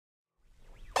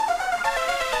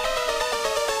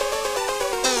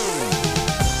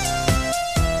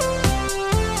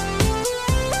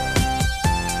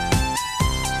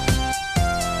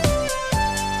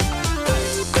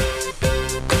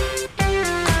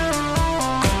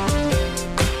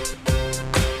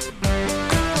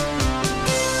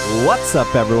What's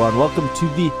up, everyone? Welcome to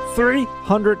the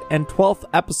 312th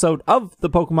episode of the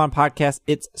Pokemon Podcast.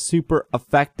 It's super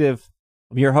effective.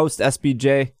 I'm your host,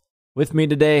 SBJ. With me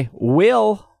today,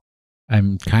 Will.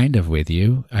 I'm kind of with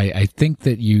you. I think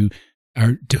that you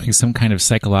are doing some kind of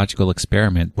psychological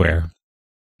experiment where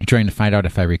you're trying to find out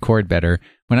if I record better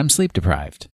when I'm sleep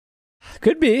deprived.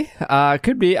 Could be.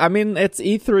 I mean, it's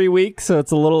E3 week, so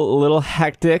it's a little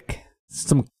hectic.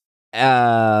 Some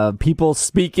people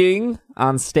speaking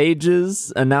on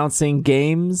stages, announcing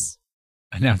games.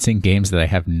 Announcing games that I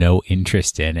have no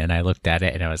interest in, and I looked at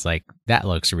it and I was like, that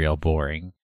looks real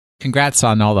boring. Congrats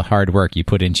on all the hard work you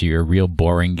put into your real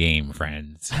boring game,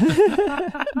 friends.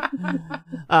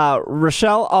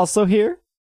 Rochelle also here.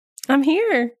 I'm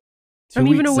here. 2 I'm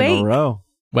weeks even awake. in a row.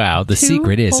 Wow, the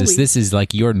secret is this is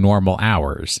like your normal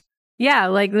hours. Yeah,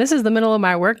 like this is the middle of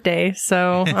my workday,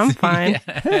 so I'm fine.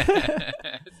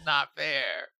 It's not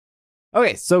fair.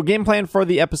 Okay, so game plan for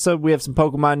the episode. We have some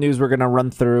Pokemon news we're going to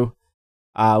run through.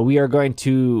 We are going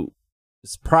to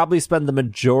probably spend the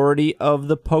majority of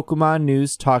the Pokemon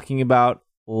news talking about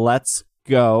Let's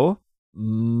Go.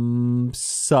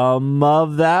 Some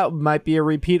of that might be a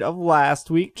repeat of last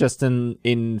week, just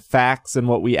in facts and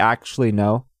what we actually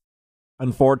know.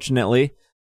 Unfortunately,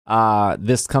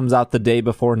 this comes out the day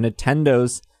before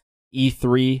Nintendo's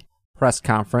E3 press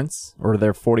conference, or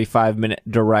their 45-minute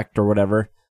direct or whatever.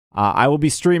 I will be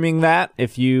streaming that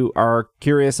if you are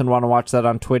curious and want to watch that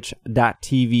on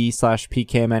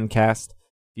twitch.tv/PKMNcast.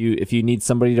 If you need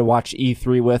somebody to watch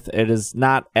E3 with, it is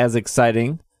not as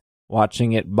exciting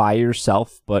watching it by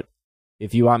yourself, but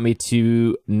if you want me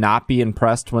to not be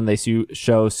impressed when they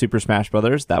show Super Smash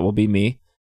Brothers, that will be me,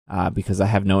 because I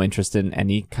have no interest in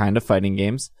any kind of fighting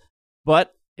games.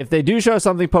 But if they do show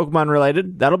something Pokemon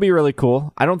related, that'll be really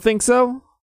cool. I don't think so.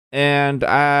 And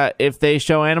if they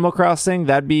show Animal Crossing,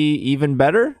 that'd be even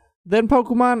better than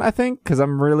Pokemon, I think, because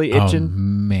I'm really itching. Oh,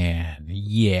 man.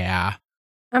 Yeah.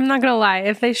 I'm not gonna lie.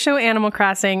 If they show Animal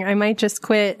Crossing, I might just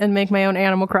quit and make my own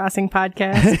Animal Crossing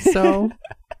podcast. So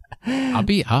I'll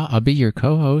be your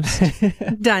co-host.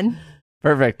 done.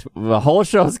 Perfect. The whole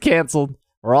show's canceled.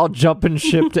 We're all jumping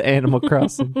ship to Animal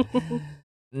Crossing.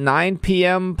 9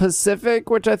 p.m. Pacific,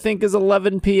 which I think is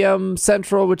 11 p.m.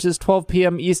 Central, which is 12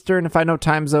 p.m. Eastern, if I know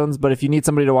time zones. But if you need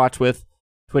somebody to watch with,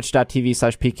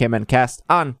 twitch.tv/PKMNcast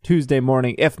on Tuesday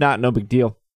morning. If not, no big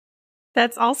deal.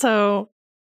 That's also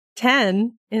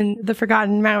 10 in the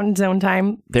Forgotten Mountain Zone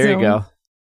time. There you go.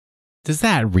 Does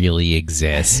that really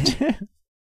exist?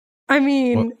 I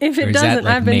mean, if or it is that, doesn't,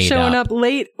 like, I've been made showing up? up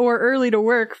late or early to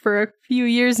work for a few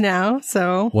years now,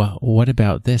 so. Well, what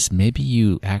about this? Maybe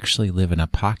you actually live in a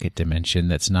pocket dimension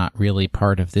that's not really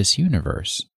part of this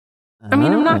universe. I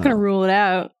mean, I'm not going to rule it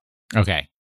out, Okay.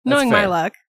 knowing my fair.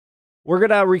 luck. We're going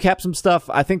to recap some stuff.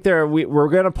 I think we're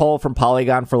going to pull from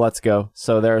Polygon for Let's Go.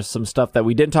 So there's some stuff that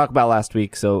we didn't talk about last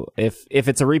week. So if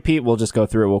it's a repeat, we'll just go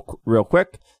through it real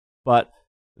quick. But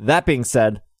that being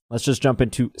said, let's just jump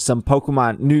into some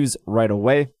Pokemon news right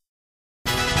away.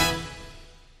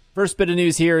 First bit of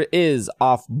news here is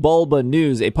off Bulba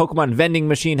News. A Pokemon vending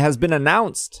machine has been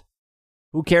announced.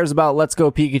 Who cares about Let's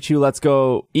Go Pikachu, Let's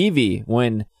Go Eevee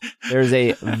when there's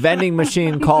a vending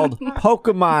machine called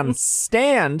Pokemon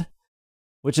Stand,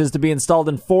 which is to be installed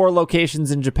in 4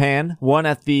 locations in Japan. One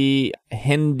at the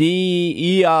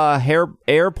Hendiya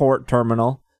Airport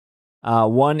Terminal,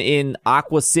 one in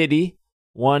Aqua City,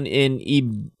 one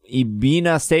in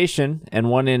Ibina Station, and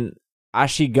one in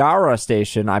Ashigara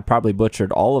Station. I probably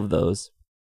butchered all of those.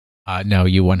 No,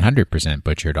 you 100%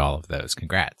 butchered all of those.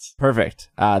 Congrats. Perfect.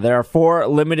 There are 4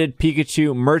 limited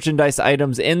Pikachu merchandise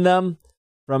items in them.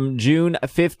 From June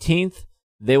 15th,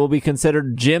 they will be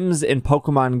considered gyms in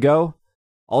Pokemon Go.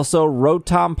 Also,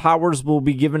 Rotom powers will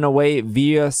be given away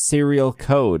via serial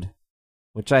code,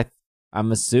 which I'm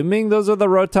assuming those are the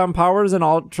Rotom powers in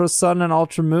Ultra Sun and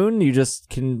Ultra Moon. You just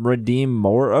can redeem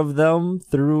more of them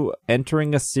through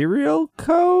entering a serial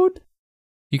code?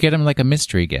 You get them like a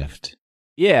mystery gift.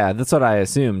 Yeah, that's what I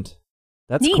assumed.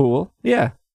 That's Neat. cool.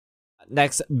 Yeah.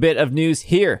 Next bit of news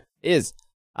here is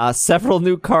several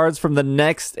new cards from the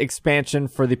next expansion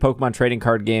for the Pokemon trading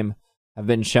card game have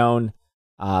been shown.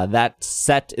 That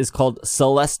set is called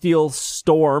Celestial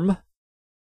Storm,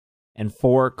 and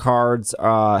 4 cards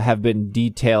have been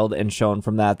detailed and shown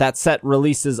from that. That set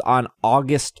releases on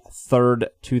August 3rd,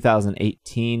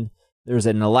 2018. There's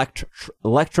an Electrode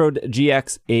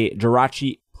GX, a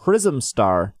Jirachi Prism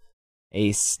Star,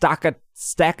 a Stakataka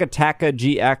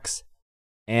GX,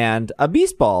 and a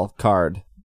Beast Ball card.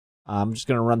 I'm just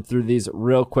going to run through these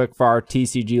real quick for our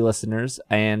TCG listeners.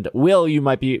 And Will, you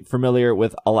might be familiar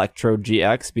with Electrode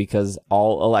GX because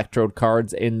all Electrode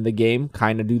cards in the game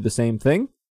kind of do the same thing.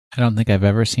 I don't think I've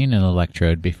ever seen an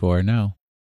Electrode before, no.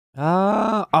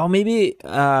 Maybe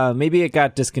it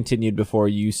got discontinued before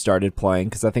you started playing,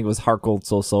 because I think it was Heart Gold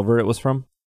Soul Silver it was from.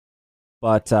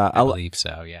 But I believe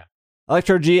so, yeah.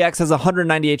 Electrode GX has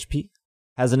 190 HP,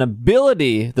 has an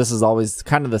ability, this is always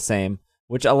kind of the same,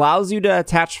 which allows you to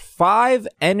attach 5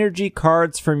 energy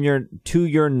cards to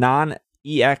your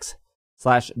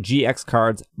non-EX/GX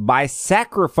cards by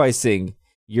sacrificing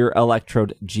your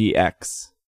Electrode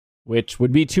GX, which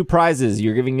would be 2 prizes.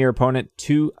 You're giving your opponent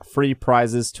 2 free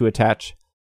prizes to attach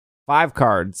 5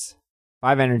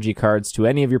 energy cards to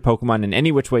any of your Pokemon in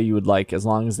any which way you would like, as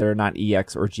long as they're not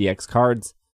EX or GX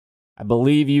cards. I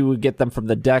believe you would get them from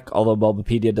the deck, although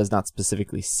Bulbapedia does not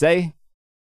specifically say,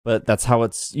 but that's how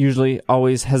it's usually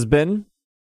always has been.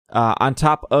 On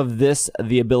top of this,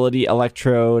 the ability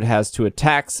Electrode has 2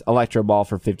 attacks, Electro Ball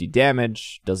for 50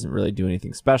 damage, doesn't really do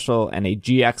anything special, and a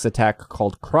GX attack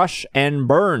called Crush and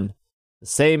Burn. The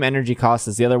same energy cost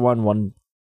as the other one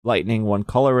lightning, 1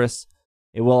 colorless.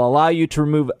 It will allow you to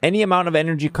remove any amount of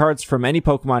energy cards from any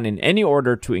Pokemon in any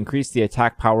order to increase the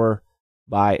attack power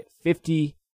by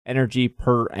 50 energy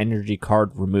per energy card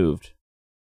removed.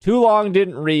 Too long,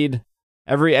 didn't read.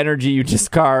 Every energy you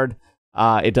discard,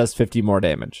 it does 50 more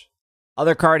damage.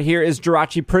 Other card here is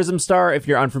Jirachi Prism Star. If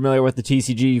you're unfamiliar with the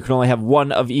TCG, you can only have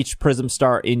 1 of each Prism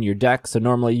Star in your deck. So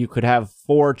normally you could have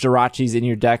 4 Jirachis in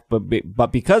your deck,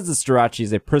 but because this Jirachi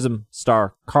is a Prism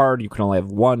Star card, you can only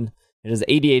have 1. It has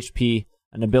 80 HP,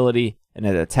 an ability, and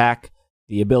an attack.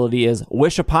 The ability is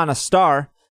Wish Upon a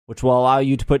Star, which will allow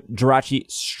you to put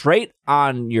Jirachi straight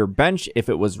on your bench if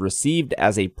it was received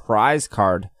as a prize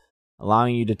card,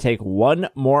 allowing you to take 1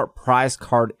 more prize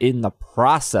card in the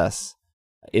process.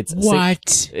 It's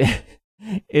what?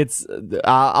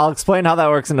 I'll explain how that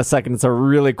works in a second. It's a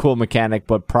really cool mechanic,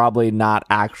 but probably not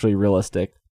actually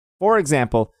realistic. For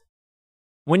example,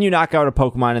 when you knock out a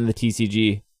Pokemon in the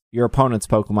TCG, your opponent's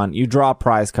Pokemon, you draw a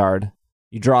prize card.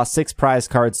 You draw 6 prize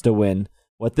cards to win.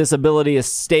 What this ability is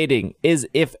stating is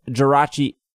if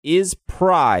Jirachi is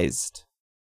prized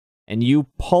and you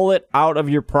pull it out of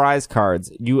your prize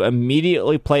cards, you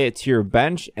immediately play it to your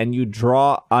bench and you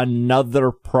draw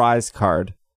another prize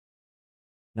card.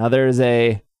 Now there's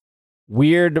a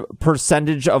weird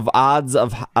percentage of odds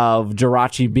of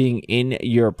Jirachi being in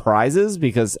your prizes,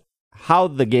 because how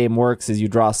the game works is you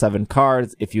draw 7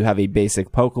 cards. If you have a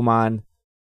basic Pokemon,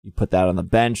 you put that on the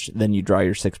bench, then you draw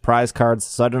your 6 prize cards.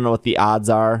 So I don't know what the odds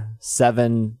are.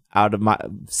 7 out of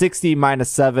 60 minus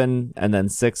 7, and then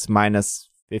 6 minus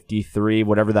 53,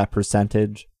 whatever that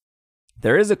percentage.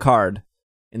 There is a card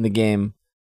in the game,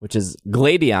 which is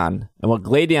Gladion. And what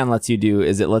Gladion lets you do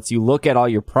is it lets you look at all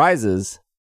your prizes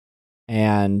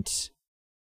and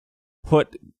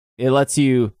it lets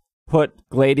you put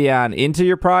Gladion into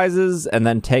your prizes and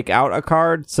then take out a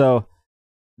card. So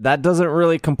that doesn't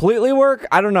really completely work.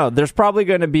 I don't know. There's probably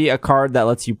going to be a card that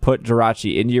lets you put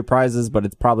Jirachi into your prizes, but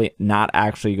it's probably not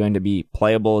actually going to be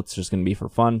playable. It's just going to be for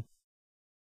fun.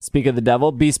 Speak of the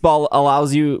devil, Beast Ball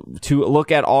allows you to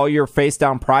look at all your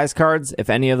face-down prize cards. If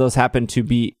any of those happen to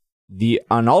be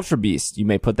an Ultra Beast, you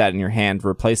may put that in your hand,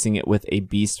 replacing it with a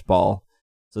Beast Ball.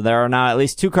 So there are now at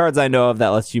least 2 cards I know of that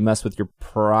lets you mess with your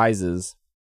prizes.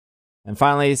 And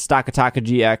finally, Stakataka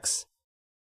GX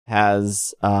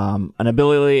has an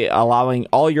ability allowing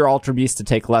all your Ultra Beasts to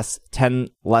take 10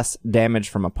 less damage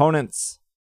from opponents.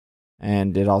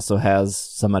 And it also has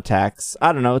some attacks.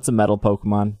 I don't know, it's a metal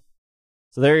Pokemon.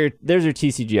 So there's your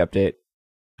TCG update.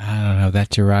 I don't know,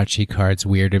 that Jirachi card's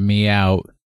weirded me out.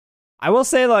 I will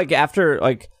say, after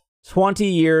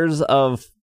 20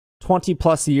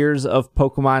 plus years of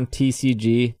Pokemon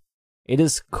TCG, it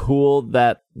is cool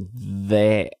that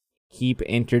they keep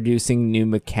introducing new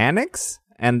mechanics.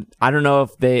 And I don't know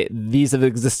if these have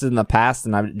existed in the past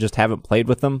and I just haven't played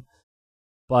with them.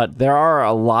 But there are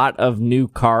a lot of new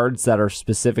cards that are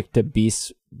specific to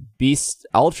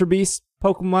Ultra Beast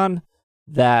Pokemon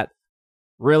that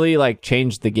really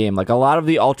changed the game. A lot of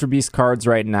the Ultra Beast cards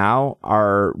right now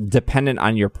are dependent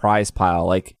on your prize pile.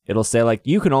 It'll say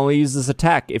you can only use this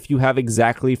attack if you have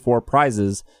exactly 4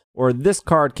 prizes, or this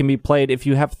card can be played if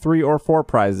you have 3 or 4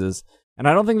 prizes. And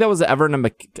I don't think that was ever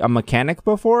a mechanic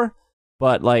before,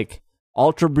 but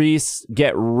Ultra Beasts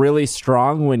get really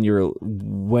strong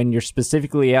when you're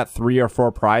specifically at 3 or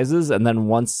 4 prizes, and then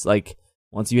once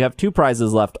you have 2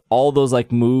 prizes left, all those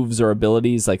moves or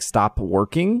abilities stop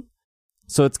working.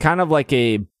 So it's kind of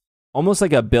almost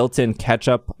like a built-in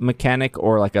catch-up mechanic,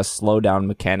 or a slowdown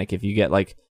mechanic if you get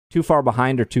too far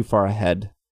behind or too far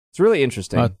ahead. It's really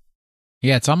interesting.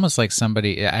 Yeah, it's almost like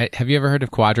somebody. Have you ever heard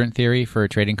of quadrant theory for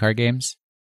trading card games?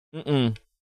 Mm-mm.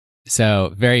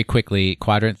 So very quickly,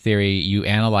 Quadrant Theory, you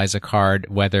analyze a card,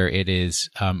 whether it is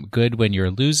good when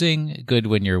you're losing, good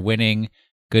when you're winning,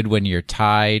 good when you're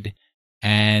tied,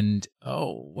 and,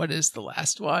 what is the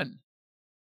last one?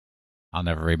 I'll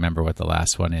never remember what the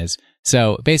last one is.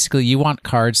 So basically, you want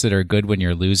cards that are good when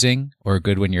you're losing or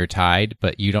good when you're tied,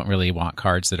 but you don't really want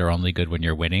cards that are only good when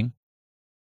you're winning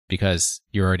because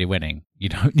you're already winning. You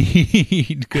don't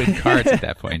need good cards at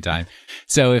that point in time.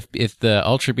 So if the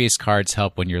Ultra Beast cards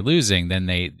help when you're losing, then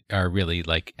they are really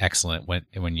like excellent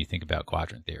when you think about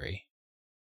Quadrant Theory.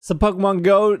 Some Pokemon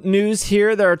Go news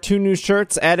here. There are 2 new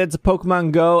shirts added to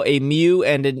Pokemon Go. A Mew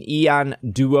and an Eon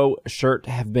Duo shirt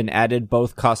have been added.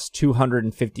 Both cost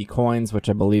 250 coins, which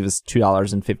I believe is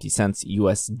 $2.50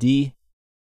 USD.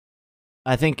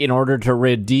 I think in order to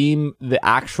redeem the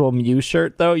actual Mew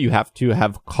shirt, though, you have to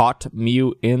have caught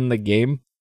Mew in the game.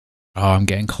 Oh, I'm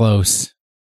getting close.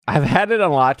 I've had it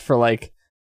unlocked for like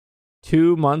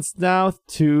 2 months now,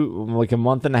 like a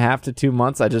month and a half to 2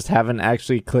 months. I just haven't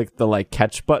actually clicked the like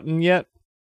catch button yet.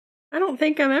 I don't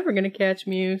think I'm ever going to catch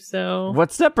Mew, so...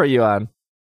 What step are you on?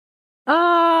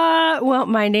 Well,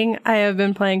 minding, I have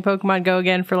been playing Pokemon Go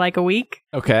again for like a week.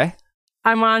 Okay.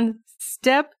 I'm on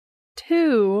step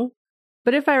 2,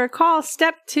 but if I recall,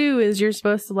 step 2 is you're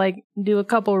supposed to like do a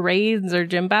couple raids or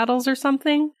gym battles or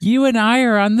something. You and I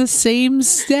are on the same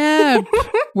step.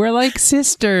 We're like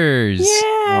sisters. Yeah.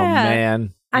 Oh,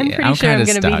 man. I'm pretty sure I'm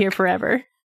going to be here forever.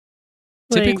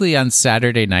 Typically on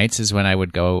Saturday nights is when I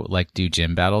would go like do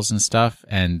gym battles and stuff.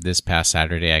 And this past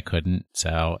Saturday I couldn't.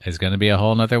 So it's going to be a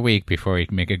whole nother week before we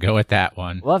can make a go at that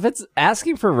one. Well, if it's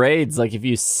asking for raids, like if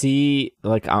you see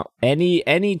like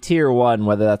any tier 1,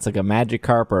 whether that's like a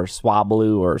Magikarp or a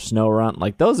Swablu or a Snorunt,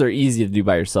 like those are easy to do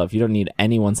by yourself. You don't need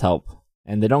anyone's help.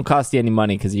 And they don't cost you any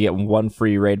money because you get 1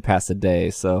 free raid pass a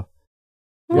day. So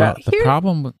well, the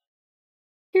problem...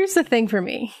 Here's the thing for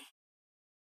me.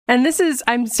 And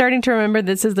I'm starting to remember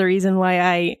this is the reason why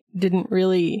I didn't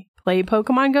really play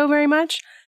Pokemon Go very much.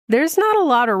 There's not a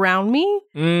lot around me.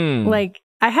 Like,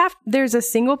 there's a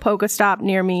single Pokestop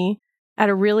near me at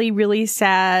a really, really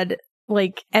sad,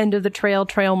 like, end of the trail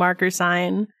marker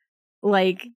sign,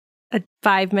 like, a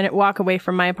 5-minute walk away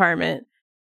from my apartment.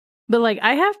 But,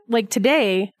 like,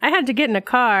 today, I had to get in a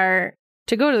car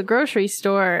to go to the grocery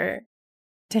store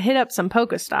to hit up some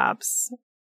Pokestops.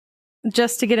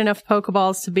 Just to get enough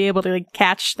Pokeballs to be able to like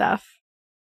catch stuff.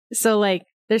 So like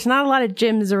there's not a lot of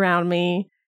gyms around me.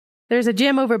 There's a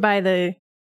gym over by the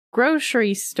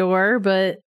grocery store,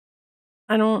 but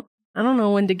I don't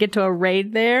know when to get to a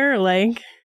raid there. Like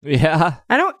yeah.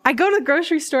 I go to the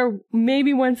grocery store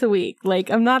maybe once a week.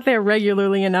 Like I'm not there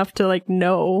regularly enough to like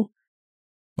know.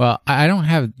 Well, I don't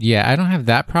have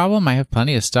that problem. I have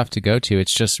plenty of stuff to go to.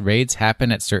 It's just raids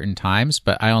happen at certain times,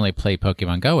 but I only play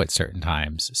Pokemon Go at certain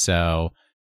times. So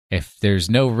if there's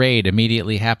no raid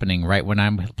immediately happening right when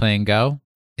I'm playing Go,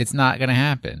 it's not going to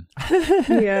happen.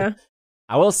 Yeah.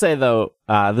 I will say, though,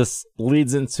 this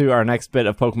leads into our next bit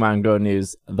of Pokemon Go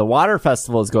news. The Water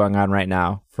Festival is going on right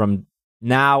now. From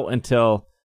now until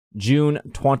June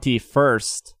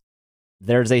 21st,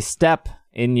 there's a step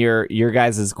in your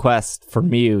guys' quest for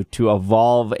Mew to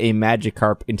evolve a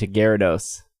Magikarp into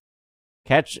Gyarados.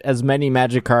 Catch as many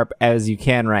Magikarp as you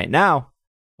can right now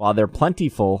while they're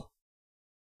plentiful.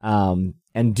 And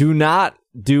do not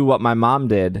do what my mom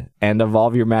did and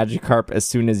evolve your Magikarp as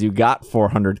soon as you got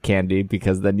 400 candy,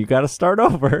 because then you got to start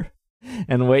over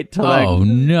and wait till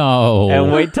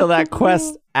that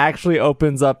quest actually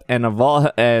opens up and evolve,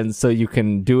 and so you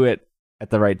can do it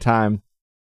at the right time.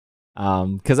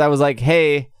 Because I was like,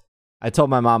 hey, I told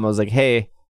my mom, I was like, hey,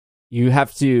 you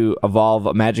have to evolve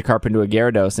a Magikarp into a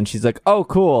Gyarados. And she's like, oh,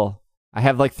 cool. I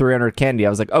have like 300 candy. I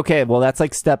was like, okay, well, that's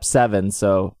like step 7.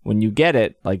 So when you get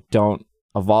it, like, don't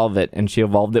evolve it. And she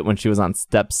evolved it when she was on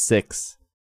step 6.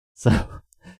 So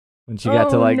when she got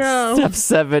to step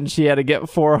 7, she had to get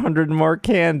 400 more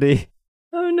candy.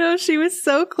 Oh no, she was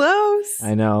so close.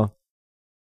 I know.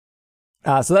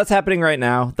 So that's happening right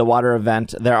now, the water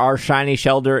event. There are shiny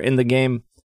Shellder in the game,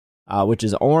 which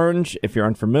is orange, if you're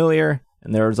unfamiliar.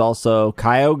 And there's also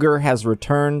Kyogre has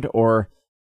returned, or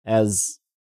as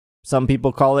some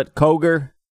people call it,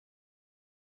 Koger,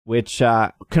 which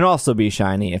can also be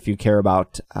shiny if you care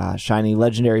about shiny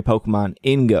legendary Pokemon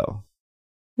in Go.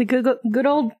 The good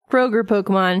old Kroger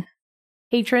Pokemon.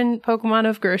 Patron Pokemon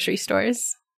of grocery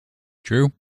stores.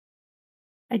 True.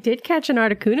 I did catch an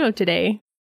Articuno today.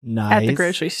 Nice. At the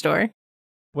grocery store.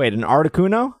 Wait, an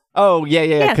Articuno? Oh,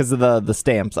 yeah, because of the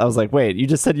stamps. I was like, wait, you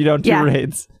just said you don't do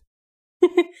raids.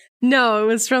 No, it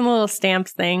was from the little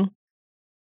stamps thing.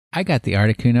 I got the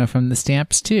Articuno from the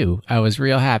stamps too. I was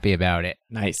real happy about it.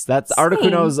 Nice. That's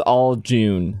Articuno's all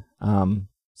June.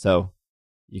 So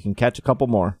you can catch a couple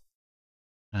more.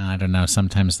 I don't know.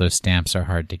 Sometimes those stamps are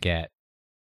hard to get.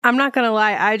 I'm not gonna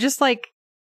lie, I just like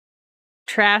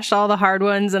trashed all the hard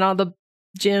ones and all the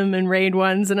gym and raid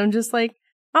ones, and I'm just like,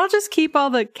 I'll just keep all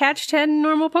the catch 10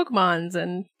 normal Pokemons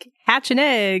and hatch an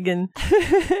egg and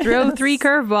throw 3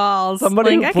 curveballs.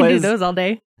 Somebody I can do those all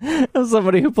day. As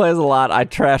somebody who plays a lot, I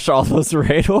trash all those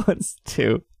raid ones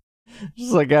too.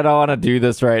 Just like, I don't want to do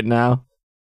this right now.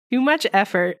 Too much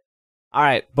effort. All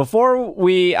right, before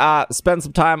we spend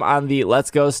some time on the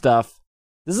Let's Go stuff,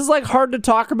 this is like hard to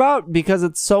talk about because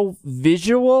it's so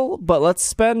visual, but let's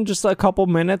spend just a couple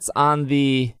minutes on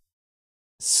the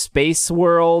Space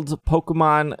World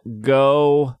Pokemon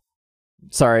Go.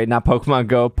 Sorry, not Pokemon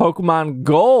Go, Pokemon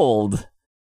Gold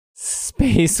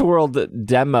Space World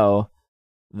demo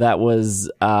that was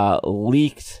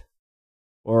leaked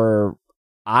or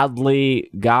oddly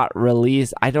got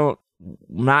released. I'm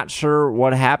not sure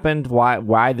what happened,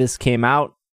 why this came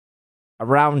out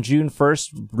around June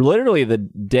 1st, literally the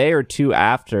day or two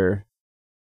after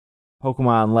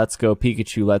Pokemon Let's Go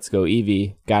Pikachu, Let's Go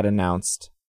Eevee got announced.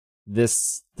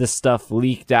 This stuff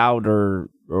leaked out or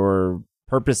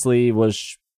purposely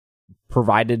was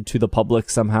provided to the public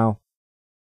somehow.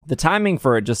 The timing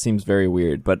for it just seems very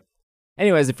weird. But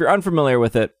anyways, if you're unfamiliar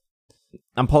with it,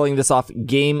 I'm pulling this off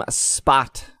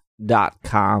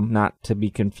GameSpot.com, not to be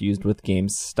confused with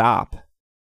GameStop.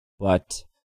 But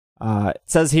it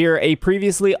says here, a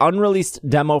previously unreleased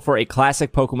demo for a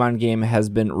classic Pokemon game has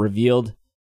been revealed.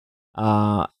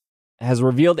 Has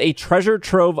revealed a treasure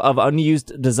trove of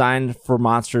unused design for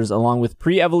monsters along with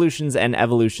pre-evolutions and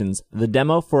evolutions. The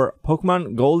demo for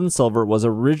Pokemon Gold and Silver was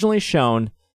originally shown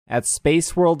at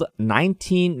Space World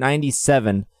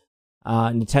 1997,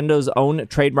 Nintendo's own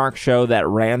trademark show that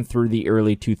ran through the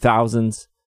early 2000s.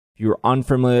 If you're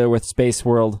unfamiliar with Space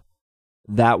World,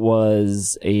 that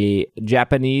was a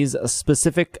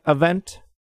Japanese-specific event.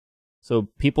 So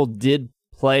people did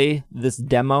play this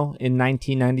demo in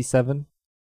 1997.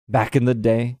 Back in the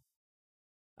day.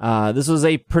 This was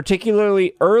a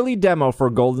particularly early demo for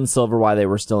Gold and Silver while they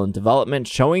were still in development,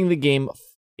 showing the game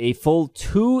a full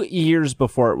 2 years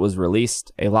before it was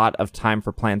released. A lot of time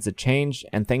for plans to change,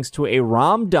 and thanks to a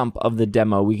ROM dump of the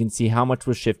demo, we can see how much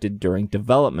was shifted during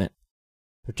development.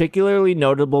 Particularly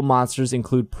notable monsters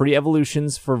include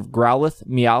pre-evolutions for Growlithe,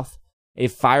 Meowth, a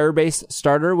fire-based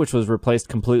starter which was replaced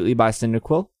completely by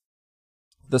Cyndaquil.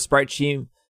 The sprite sheet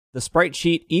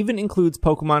even includes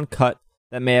Pokemon cut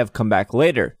that may have come back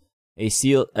later. A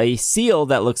seal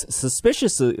that looks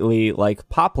suspiciously like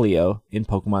Poplio in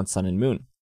Pokemon Sun and Moon.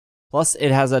 Plus,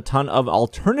 it has a ton of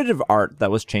alternative art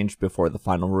that was changed before the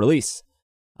final release.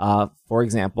 For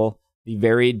example, the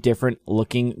very different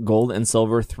looking Gold and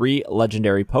Silver 3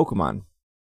 legendary Pokemon.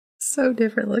 So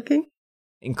different looking.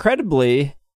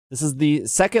 Incredibly, this is the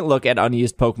second look at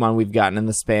unused Pokemon we've gotten in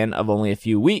the span of only a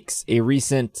few weeks. A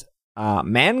recent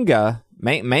manga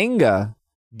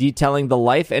detailing the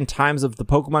life and times of the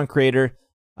Pokemon creator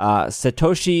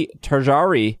Satoshi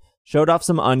Tajiri showed off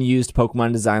some unused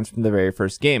Pokemon designs from the very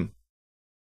first game.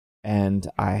 And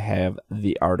I have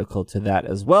the article to that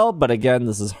as well, but again,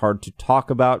 this is hard to talk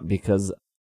about because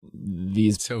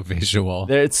these so visual.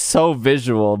 It's so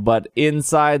visual, but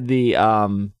inside the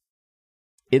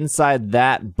inside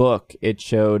that book, it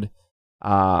showed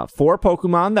 4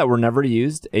 Pokemon that were never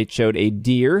used. It showed a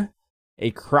deer, a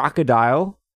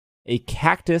crocodile, a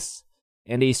cactus,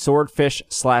 and a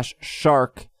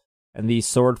swordfish/shark. And the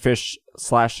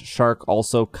swordfish/shark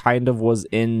also kind of was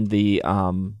in the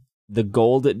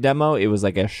gold demo. It was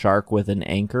like a shark with an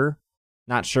anchor.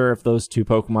 Not sure if those two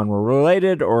Pokemon were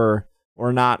related or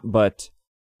not, but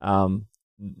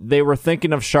they were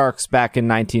thinking of sharks back in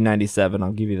 1997.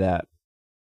 I'll give you that.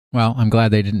 Well, I'm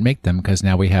glad they didn't make them because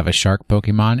now we have a shark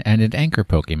Pokemon and an anchor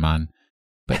Pokemon.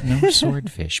 But no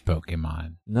swordfish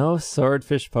Pokemon. No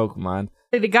swordfish Pokemon.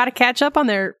 They got to catch up on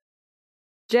their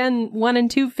Gen 1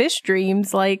 and 2 fish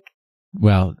dreams.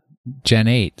 Well, Gen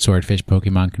 8 swordfish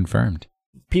Pokemon confirmed.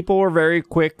 People were very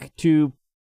quick to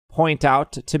point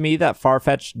out to me that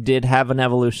Farfetch did have an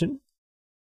evolution.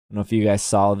 I don't know if you guys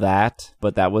saw that,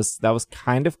 but that was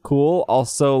kind of cool.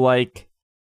 Also,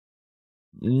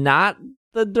 not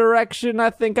the direction I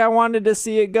think I wanted to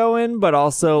see it go in, but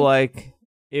also,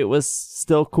 it was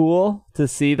still cool to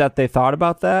see that they thought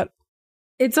about that.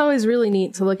 It's always really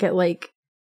neat to look at,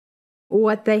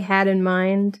 what they had in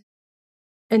mind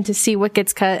and to see what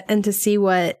gets cut and to see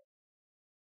what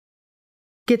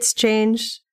gets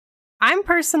changed. I'm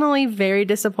personally very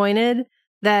disappointed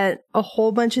that a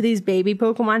whole bunch of these baby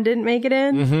Pokemon didn't make it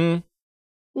in. Mm-hmm.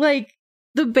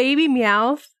 The baby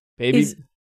Meowth is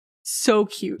so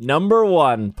cute. Number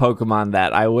one Pokemon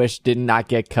that I wish did not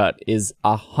get cut is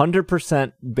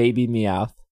 100% Baby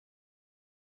Meowth.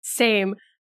 Same.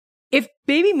 If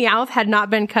Baby Meowth had not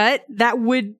been cut,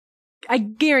 I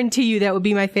guarantee you that would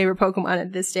be my favorite Pokemon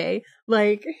at this day.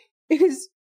 Like, it is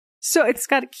so, it's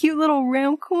got a cute little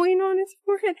round coin on its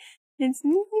forehead.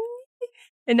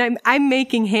 And I'm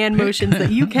making hand motions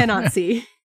that you cannot see.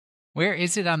 Where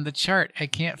is it on the chart? I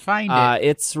can't find it.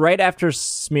 It's right after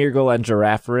Smeargle and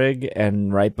Girafarig,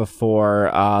 and right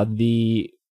before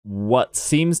what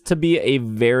seems to be a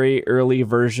very early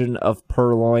version of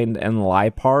Purloin and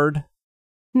Liepard.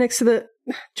 Next to the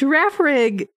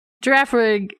Girafarig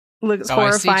looks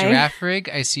horrifying. I see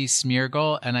Girafarig, I see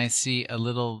Smeargle, and I see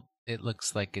it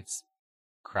looks like it's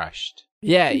crushed.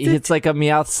 Yeah, it's like a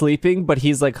Meowth sleeping, but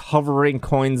he's like hovering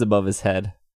coins above his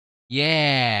head.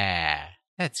 Yeah,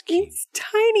 that's cute. It's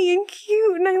tiny and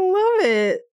cute, and I love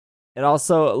it. It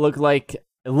also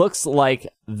looks like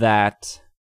that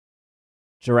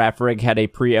Girafarig had a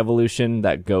pre-evolution,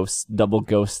 that double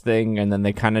ghost thing, and then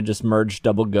they kind of just merged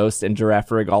double ghost and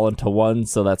Girafarig all into one,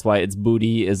 so that's why its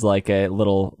booty is like a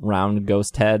little round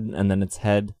ghost head, and then its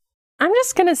head. I'm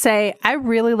just gonna say, I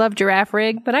really love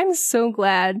Girafarig, but I'm so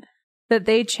glad that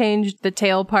they changed the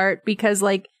tail part, because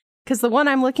the one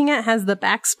I'm looking at has the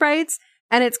back sprites,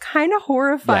 and it's kind of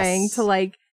horrifying to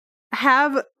like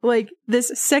have like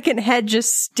this second head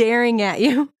just staring at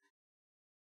you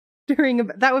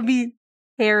that would be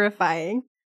terrifying.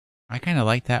 I kind of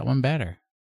like that one better.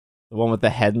 The one with the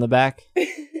head in the back?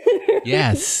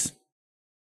 Yes.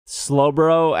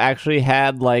 Slowbro actually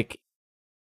had like,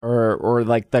 or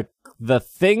like the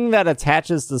thing that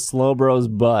attaches to Slowbro's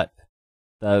butt,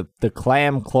 the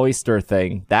clam cloister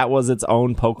thing, that was its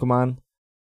own Pokemon.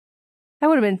 That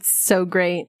would have been so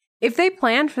great. If they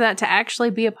planned for that to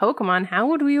actually be a Pokemon, how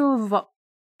would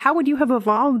you have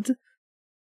evolved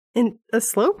in a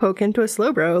Slowpoke into a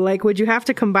Slowbro? Like, would you have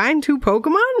to combine two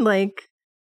Pokemon? Like,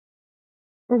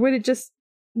 or would it just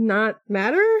not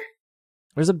matter?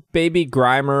 There's a baby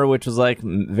Grimer, which was like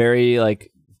very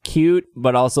like cute,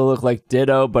 but also looked like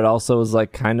Ditto, but also was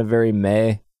like kind of very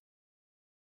meh.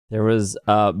 There was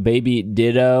baby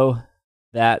Ditto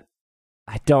that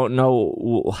I don't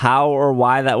know how or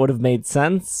why that would have made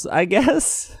sense, I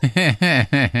guess.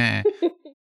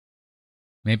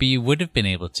 Maybe you would have been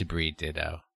able to breed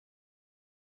Ditto.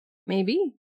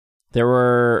 Maybe. There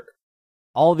were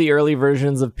all the early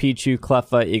versions of Pichu,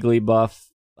 Cleffa, Igglybuff,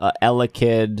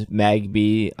 Elekid,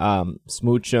 Magby,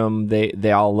 Smoochum.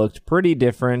 They all looked pretty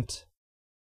different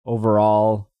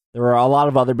overall. There were a lot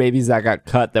of other babies that got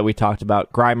cut that we talked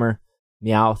about. Grimer,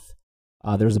 Meowth.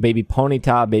 There was a baby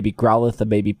Ponyta, a baby Growlithe, a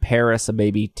baby Paris, a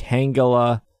baby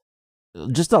Tangela.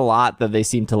 Just a lot that they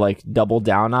seemed to like double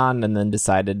down on and then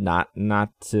decided not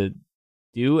to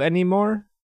do anymore.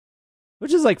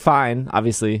 Which is like fine.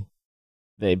 Obviously,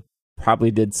 they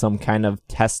probably did some kind of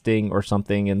testing or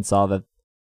something and saw that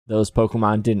those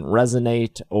Pokemon didn't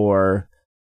resonate or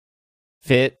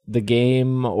fit the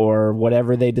game or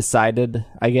whatever they decided,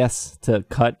 I guess, to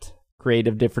cut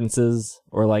creative differences,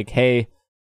 or like, hey,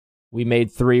 we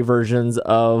made 3 versions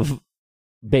of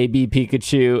baby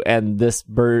Pikachu and this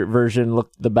version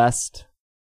looked the best.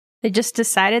 They just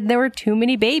decided there were too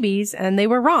many babies and they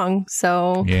were wrong,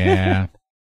 so... Yeah.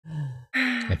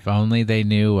 If only they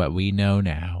knew what we know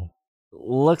now.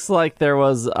 Looks like there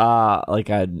was like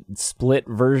a split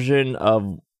version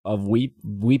of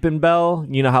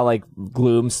Weepinbell. You know how like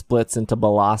Gloom splits into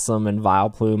Blossom and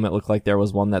Vileplume? It looked like there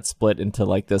was one that split into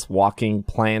like this walking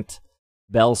plant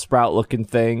Bellsprout looking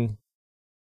thing,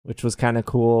 which was kind of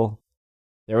cool.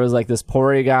 There was like this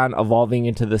Porygon evolving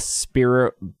into the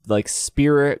spiritual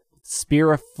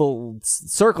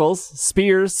circles,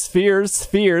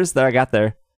 spheres that I got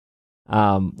there.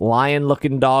 Lion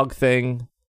looking dog thing.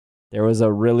 There was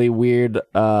a really weird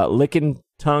licking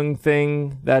tongue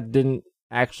thing that didn't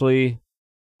actually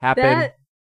happen. That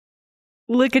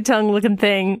lick-a-tongue looking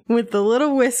thing with the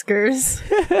little whiskers.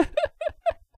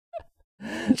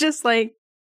 Just like,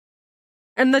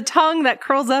 and the tongue that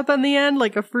curls up on the end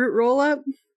like a fruit roll-up.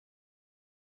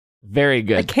 Very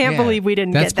good. I can't believe we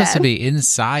didn't get that. That's supposed to be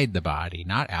inside the body,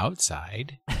 not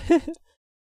outside.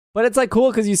 But it's like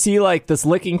cool because you see like this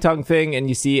licking tongue thing, and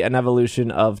you see an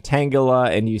evolution of Tangela,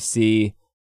 and you see,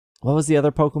 what was the other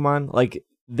Pokemon? Like,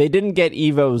 they didn't get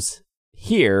Evos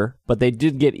here, but they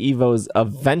did get Evos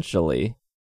eventually.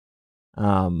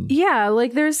 Yeah,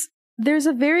 like there's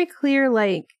a very clear,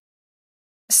 like,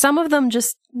 some of them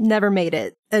just never made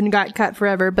it and got cut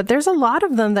forever, but there's a lot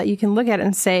of them that you can look at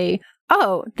and say,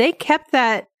 oh, they kept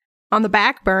that on the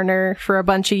back burner for a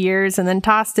bunch of years and then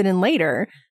tossed it in later.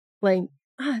 Like,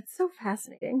 it's so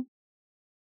fascinating.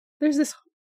 There's this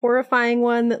horrifying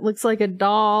one that looks like a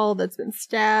doll that's been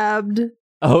stabbed.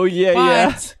 Oh, yeah,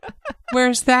 What?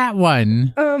 Where's that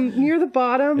one? Near the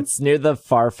bottom. yeah. It's near the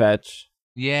Farfetch.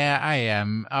 Yeah, I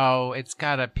am. Oh, it's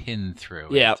got a pin through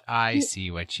it. Yeah. I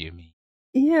see what you mean.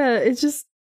 Yeah, it just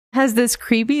has this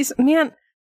creepy... Man,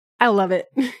 I love it.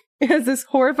 It has this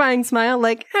horrifying smile,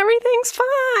 like, everything's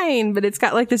fine, but it's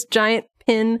got, like, this giant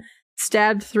pin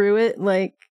stabbed through it.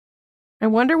 Like, I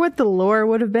wonder what the lore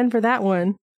would have been for that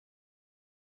one.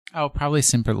 Oh, probably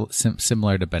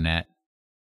similar to Bennett.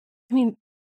 I mean,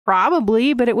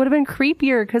 probably, but it would have been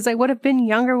creepier because I would have been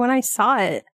younger when I saw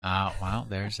it. Oh, well,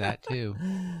 there's that too.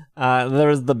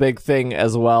 There's the big thing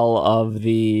as well of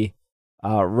the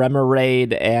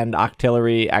Remoraid and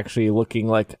Octillery actually looking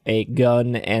like a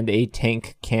gun and a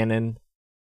tank cannon.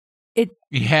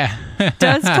 Yeah.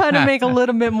 Does kind of make a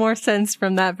little bit more sense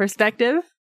from that perspective.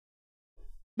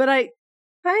 But I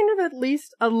kind of at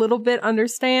least a little bit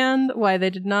understand why they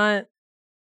did not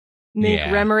make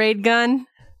Remoraid gun.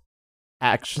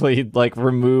 Actually, like,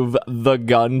 remove the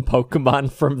gun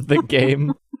Pokemon from the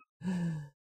game.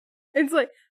 It's like,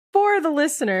 for the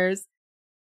listeners,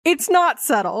 it's not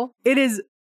subtle. It is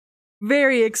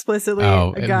very explicitly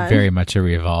a gun. Very much a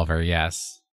revolver,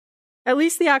 yes. At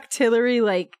least the Octillery,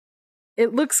 like,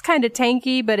 it looks kind of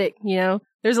tanky, but it,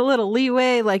 there's a little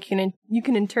leeway. Like, you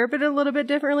can interpret it a little bit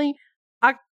differently.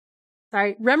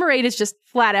 Remoraid is just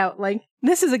flat out like,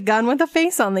 this is a gun with a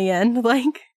face on the end.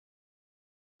 Like,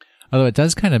 although it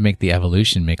does kind of make the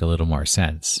evolution make a little more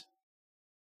sense.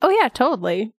 Oh yeah,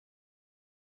 totally.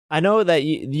 I know that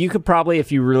you could probably,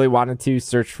 if you really wanted to,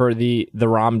 search for the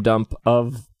ROM dump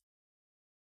of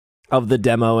the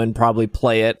demo and probably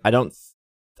play it.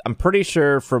 I'm pretty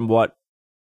sure from what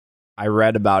I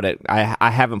read about it, I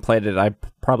haven't played it. I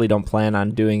probably don't plan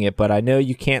on doing it, but I know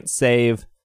you can't save,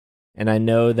 and I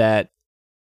know that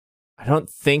I don't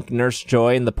think Nurse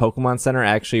Joy in the Pokemon Center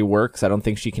actually works. I don't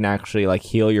think she can actually, like,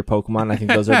 heal your Pokemon. I think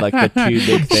those are, like, the two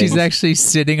big things. She's actually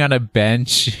sitting on a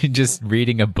bench just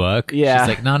reading a book. Yeah. She's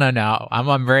like, no, I'm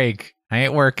on break. I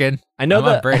ain't working. I'm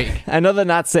on break. I know that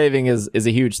not saving is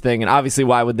a huge thing, and obviously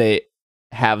why would they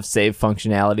have save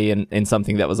functionality in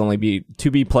something that was only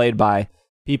to be played by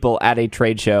people at a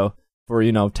trade show for,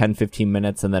 10, 15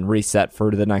 minutes and then reset for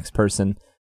the next person.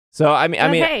 So, I mean,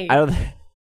 hey. I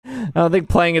don't think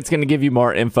playing it's going to give you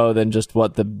more info than just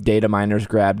what the data miners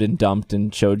grabbed and dumped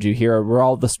and showed you. Here were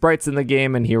all the sprites in the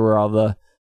game, and here were all the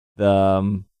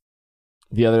other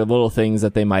little things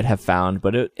that they might have found.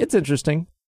 But it's interesting.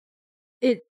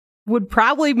 It would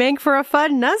probably make for a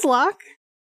fun Nuzlocke.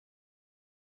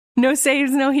 No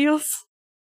saves, no heals.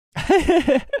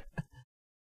 Try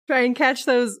and catch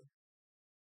those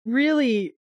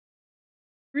really,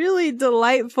 really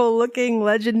delightful looking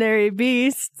legendary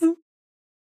beasts.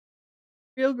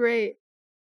 Real great.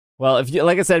 Well, if you,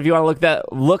 like I said, if you want to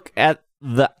look at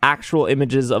the actual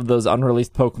images of those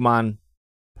unreleased Pokemon,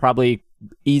 probably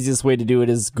easiest way to do it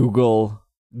is Google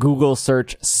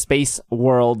search Space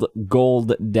World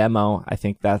Gold Demo. I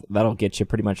think that'll get you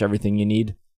pretty much everything you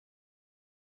need.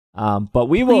 But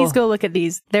we will... Please go look at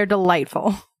these. They're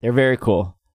delightful. They're very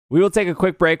cool. We will take a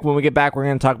quick break. When we get back, we're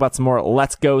going to talk about some more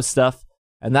Let's Go stuff.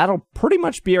 And that'll pretty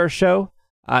much be our show.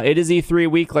 It is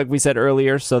E3 week, like we said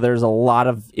earlier, so there's a lot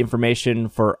of information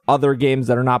for other games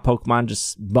that are not Pokemon,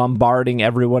 just bombarding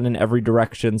everyone in every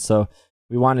direction. So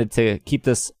we wanted to keep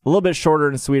this a little bit shorter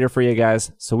and sweeter for you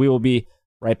guys. So we will be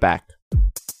right back.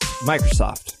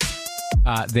 Microsoft.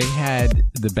 They had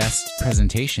the best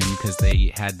presentation because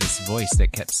they had this voice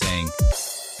that kept saying,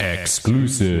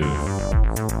 exclusive.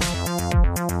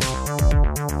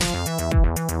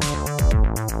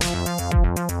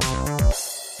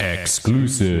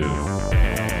 Exclusive.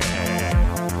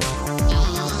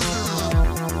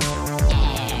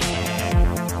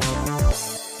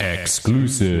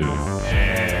 Exclusive.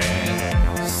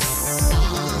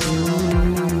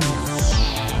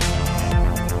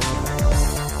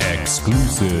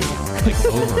 Exclusive. Like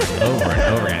over and over and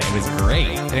over again. It was great.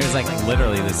 And it was like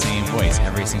literally the same voice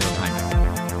every single time.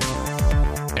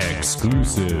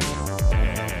 Exclusive.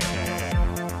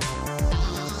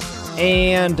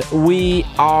 And we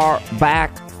are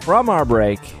back from our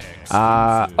break.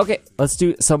 Okay, let's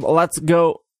do some Let's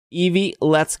Go Eevee,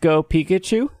 Let's Go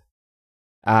Pikachu.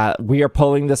 We are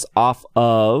pulling this off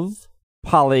of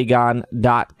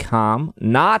Polygon.com,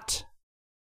 not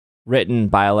written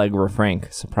by Allegra Frank,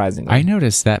 surprisingly. I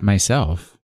noticed that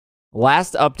myself.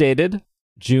 Last updated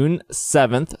June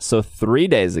 7th, so 3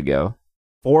 days ago,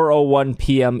 4:01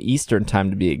 p.m. Eastern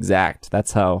time to be exact.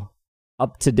 That's how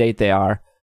up to date they are.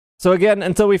 So again,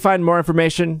 until we find more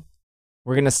information,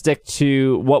 we're going to stick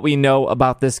to what we know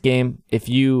about this game. If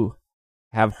you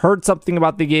have heard something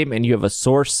about the game and you have a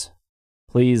source,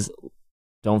 please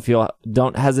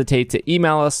don't hesitate to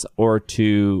email us or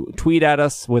to tweet at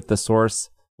us with the source.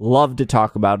 Love to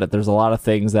talk about it. There's a lot of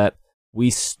things that we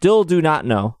still do not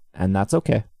know, and that's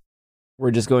okay.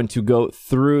 We're just going to go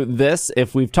through this.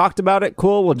 If we've talked about it,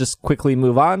 cool. We'll just quickly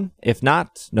move on. If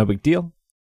not, no big deal.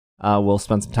 We'll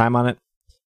spend some time on it.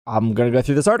 I'm going to go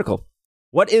through this article.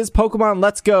 What is Pokemon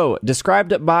Let's Go?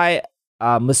 Described by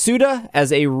Masuda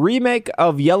as a remake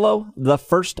of Yellow. The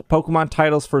first Pokemon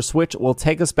titles for Switch will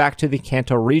take us back to the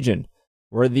Kanto region,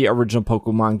 where the original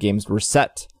Pokemon games were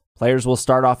set. Players will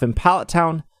start off in Pallet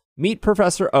Town, meet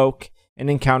Professor Oak, and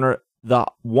encounter the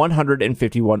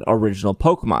 151 original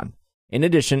Pokemon. In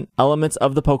addition, elements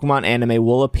of the Pokemon anime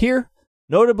will appear,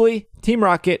 notably Team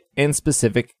Rocket and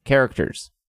specific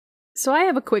characters. So I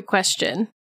have a quick question,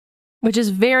 which is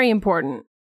very important.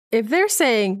 If they're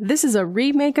saying this is a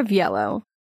remake of Yellow,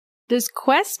 does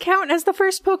Quest count as the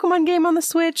first Pokemon game on the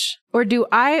Switch? Or do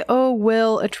I owe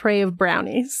Will a tray of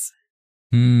brownies?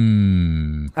 I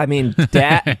mean,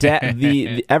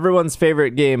 the everyone's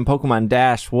favorite game, Pokemon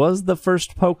Dash, was the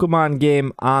first Pokemon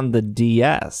game on the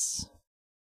DS.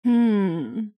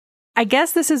 I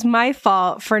guess this is my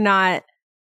fault for I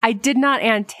did not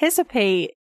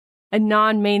anticipate a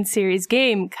non-main series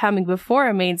game coming before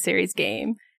a main series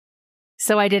game.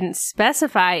 So I didn't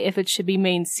specify if it should be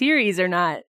main series or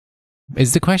not.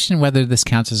 Is the question whether this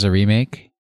counts as a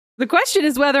remake? The question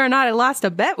is whether or not I lost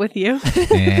a bet with you.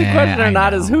 The question or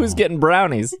not is who's getting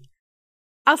brownies.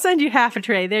 I'll send you half a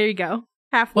tray. There you go.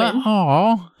 Half win.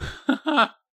 Well,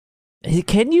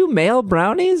 Can you mail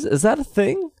brownies? Is that a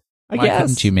thing? Why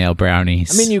couldn't you mail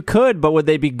brownies? I mean, you could, but would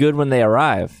they be good when they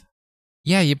arrive?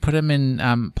 Yeah, you put them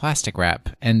in plastic wrap.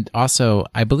 And also,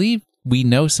 I believe we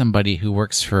know somebody who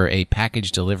works for a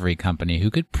package delivery company who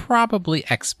could probably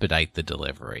expedite the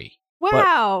delivery.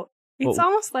 Wow. It's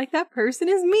almost like that person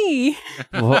is me.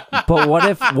 But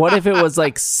what if it was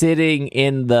like sitting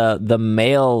in the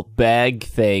mail bag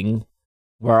thing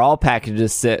where all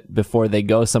packages sit before they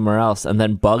go somewhere else, and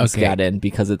then bugs got in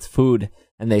because it's food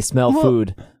and they smell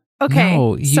food? Okay.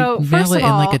 No, you so mail first it of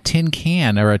all, in like a tin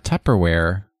can or a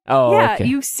Tupperware. Oh, yeah, okay.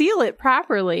 you seal it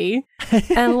properly.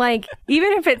 And like,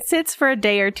 even if it sits for a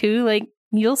day or two, like,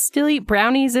 you'll still eat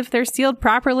brownies if they're sealed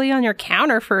properly on your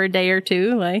counter for a day or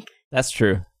two. Like, That's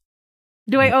true.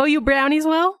 Do I owe you brownies,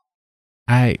 Will?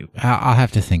 I'll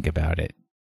have to think about it.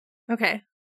 Okay.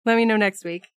 Let me know next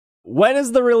week. When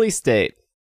is the release date?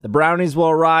 The brownies will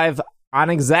arrive on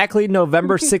exactly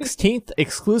November 16th,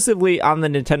 exclusively on the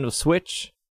Nintendo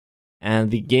Switch.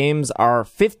 And the games are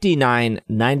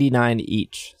 $59.99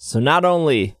 each. So not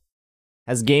only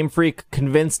has Game Freak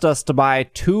convinced us to buy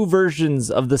two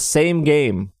versions of the same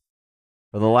game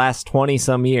for the last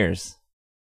 20-some years,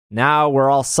 now we're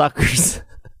all suckers.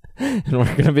 And we're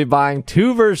going to be buying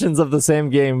two versions of the same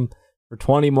game for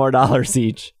 $20 more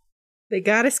each. They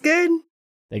got us good.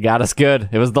 They got us good.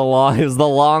 It was the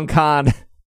long con.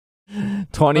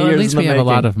 20 years. At least we have making.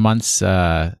 a lot of months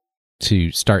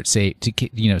to start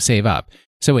save up.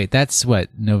 So wait, that's what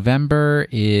November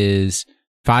is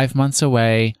 5 months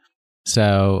away.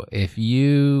 So if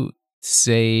you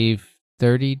save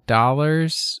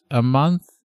 $30 a month,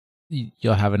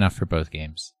 you'll have enough for both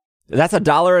games. That's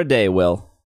 $1 a day, Will.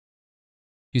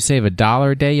 If you save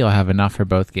 $1 a day, you'll have enough for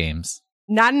both games.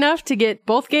 Not enough to get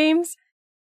both games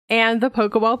and the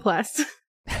Pokeball Plus.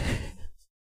 Plus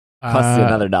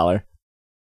another $1.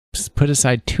 Put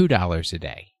aside $2 a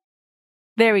day.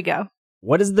 There we go.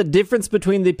 What is the difference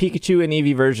between the Pikachu and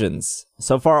Eevee versions?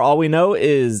 So far, all we know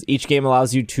is each game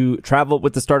allows you to travel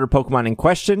with the starter Pokemon in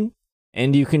question,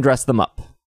 and you can dress them up.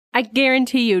 I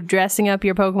guarantee you dressing up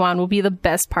your Pokemon will be the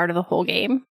best part of the whole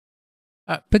game.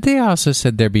 But they also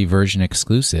said there'd be version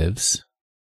exclusives.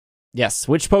 Yes,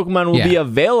 which Pokemon will be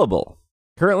available?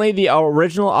 Currently, the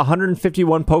original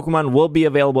 151 Pokemon will be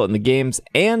available in the games,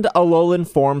 and Alolan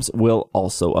forms will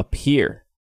also appear.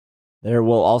 There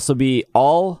will also be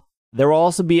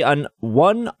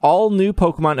one all-new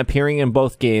Pokemon appearing in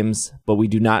both games, but we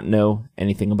do not know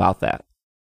anything about that.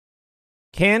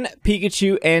 Can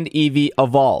Pikachu and Eevee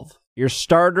evolve? Your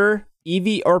starter,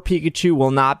 Eevee or Pikachu,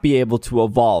 will not be able to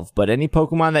evolve, but any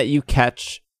Pokemon that you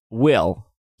catch will.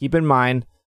 Keep in mind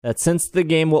that since the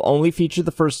game will only feature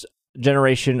the first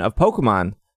generation of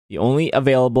Pokemon, the only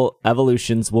available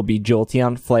evolutions will be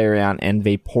Jolteon, Flareon, and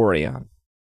Vaporeon.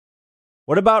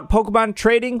 What about Pokemon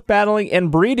trading, battling,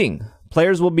 and breeding?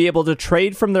 Players will be able to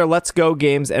trade from their Let's Go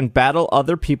games and battle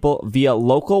other people via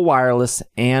local wireless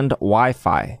and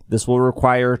Wi-Fi. This will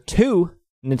require 2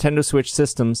 Nintendo Switch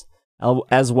systems,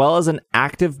 as well as an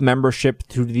active membership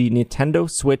through the Nintendo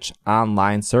Switch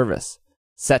Online service.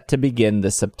 set to begin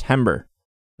this September.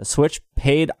 The Switch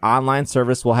paid online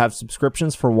service will have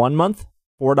subscriptions for 1 month,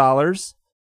 $4,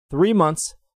 3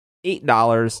 months,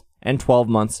 $8, and 12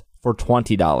 months for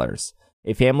 $20.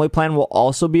 A family plan will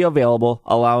also be available,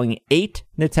 allowing 8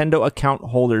 Nintendo account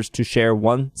holders to share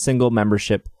one single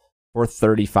membership for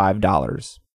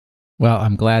 $35. Well,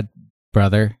 I'm glad,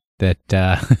 brother, that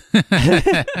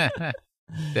that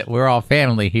we're all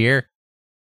family here.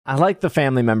 I like the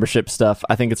family membership stuff.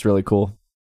 I think it's really cool.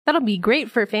 That'll be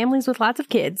great for families with lots of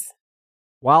kids.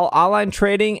 While online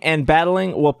trading and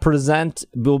battling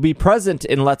will be present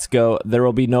in Let's Go, there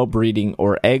will be no breeding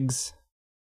or eggs.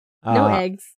 No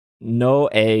eggs. No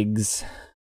eggs.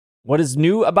 What is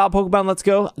new about Pokemon Let's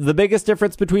Go? The biggest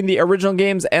difference between the original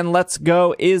games and Let's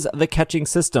Go is the catching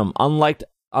system. Unlike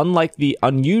the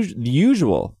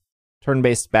usual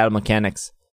turn-based battle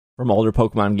mechanics from older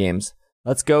Pokemon games,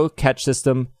 Let's Go catch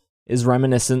system is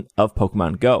reminiscent of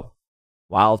Pokemon Go.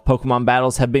 Wild Pokemon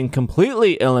battles have been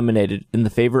completely eliminated in the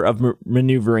favor of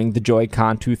maneuvering the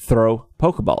Joy-Con to throw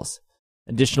Pokeballs.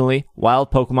 Additionally,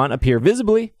 wild Pokemon appear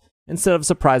visibly instead of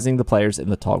surprising the players in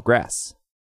the tall grass.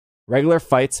 Regular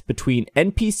fights between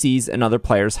NPCs and other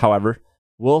players, however,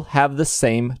 will have the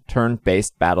same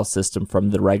turn-based battle system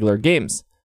from the regular games.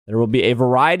 There will be a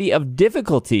variety of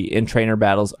difficulty in trainer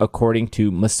battles according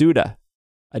to Masuda.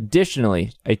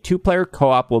 Additionally, a two-player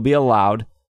co-op will be allowed.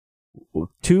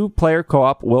 Two-player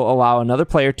co-op will allow another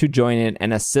player to join in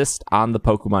and assist on the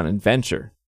Pokemon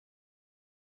adventure.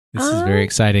 This is very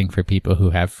exciting for people who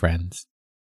have friends.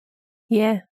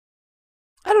 Yeah.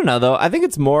 I don't know, though. I think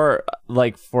it's more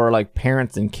like for like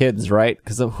parents and kids, right?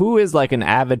 Because who is like an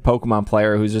avid Pokemon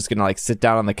player who's just going to like sit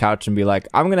down on the couch and be like,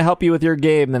 I'm going to help you with your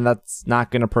game, and that's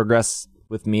not going to progress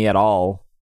with me at all.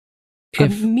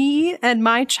 Me and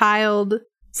my child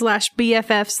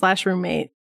 /BFF/roommate.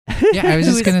 Yeah, I was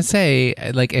just going to say,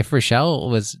 like, if Rochelle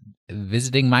was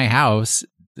visiting my house,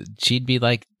 she'd be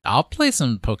like, I'll play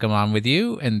some Pokemon with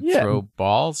you and throw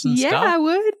balls and stuff. Yeah, I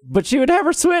would. But she would have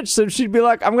her Switch, so she'd be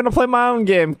like, I'm going to play my own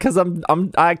game because I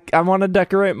want to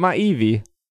decorate my Eevee.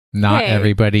 Not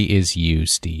everybody is you,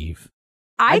 Steve.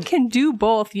 I can do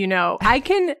both, you know. I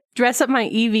can dress up my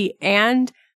Eevee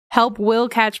and help Will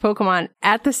catch Pokemon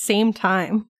at the same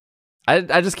time.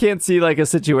 I just can't see like a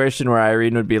situation where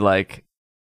Irene would be like,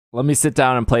 let me sit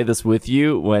down and play this with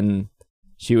you, when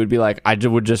she would be like, I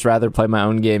would just rather play my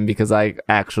own game because I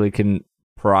actually can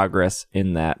progress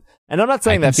in that. And I'm not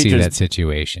saying that feature's that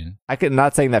situation. I'm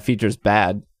not saying that feature's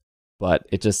bad, but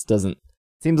it just doesn't.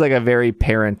 Seems like a very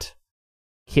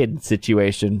parent-kid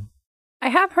situation. I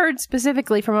have heard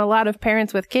specifically from a lot of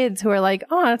parents with kids who are like,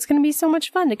 oh, it's going to be so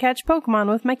much fun to catch Pokemon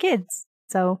with my kids.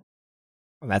 So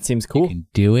well, that seems cool. You can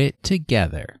do it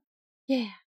together. Yeah.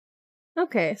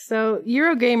 Okay, so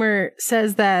Eurogamer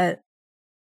says that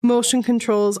motion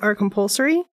controls are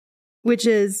compulsory, which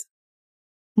is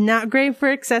not great for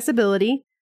accessibility.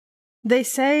 They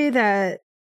say that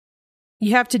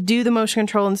you have to do the motion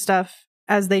control and stuff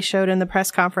as they showed in the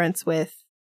press conference with...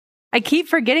 I keep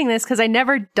forgetting this because I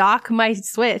never dock my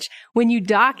Switch. When you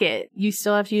dock it, you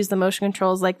still have to use the motion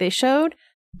controls like they showed.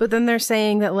 But then they're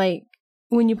saying that, like,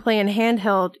 when you play in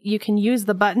handheld, you can use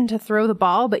the button to throw the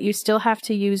ball, but you still have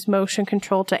to use motion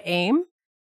control to aim,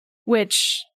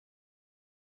 which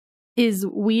is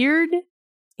weird.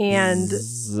 And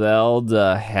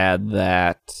Zelda had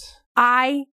that.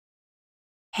 I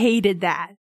hated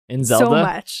that in Zelda so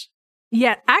much.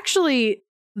 Yeah, actually,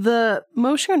 the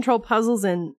motion control puzzles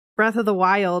in Breath of the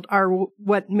Wild are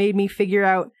what made me figure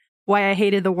out why I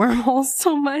hated the wormholes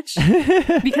so much.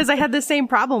 Because I had the same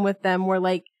problem with them where,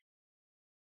 like,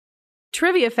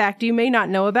 trivia fact you may not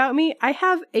know about me, I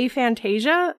have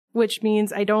aphantasia, which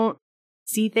means I don't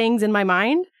see things in my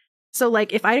mind. So,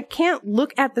 like, if I can't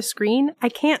look at the screen, I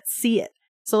can't see it.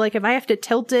 So, like, if I have to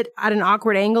tilt it at an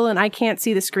awkward angle and I can't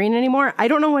see the screen anymore, I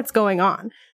don't know what's going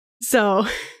on. So,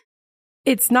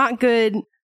 it's not good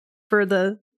for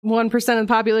the 1% of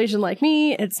the population like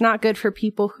me. It's not good for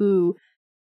people who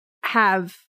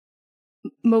have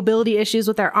mobility issues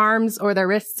with their arms or their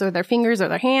wrists or their fingers or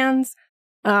their hands.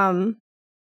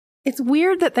 It's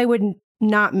weird that they would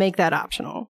not make that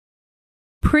optional.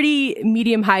 Pretty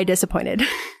medium-high disappointed.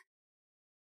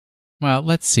 Well,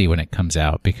 let's see when it comes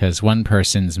out, because one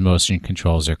person's motion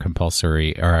controls are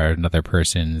compulsory, or another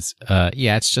person's,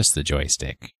 it's just the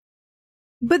joystick.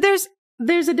 But there's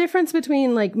a difference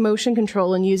between, like, motion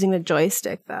control and using the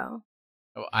joystick, though.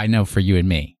 Oh, I know for you and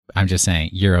me. I'm just saying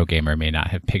Eurogamer may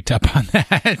not have picked up on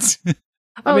that.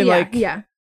 I mean, yeah.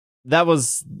 That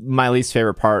was my least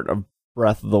favorite part of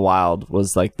Breath of the Wild,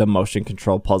 was like the motion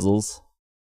control puzzles.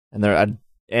 And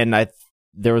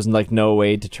there was like no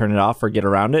way to turn it off or get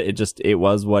around it. It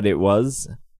was what it was.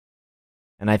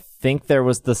 And I think there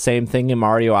was the same thing in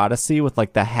Mario Odyssey with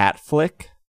like the hat flick.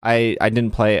 I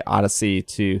didn't play Odyssey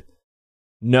to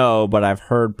know, but I've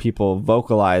heard people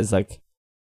vocalize like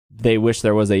they wish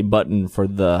there was a button for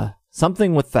the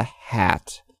something with the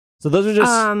hat. So those are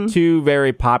just two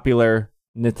very popular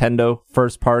Nintendo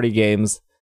first-party games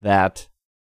that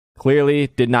clearly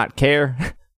did not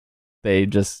care. They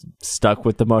just stuck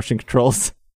with the motion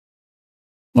controls.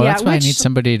 Well, that's why I need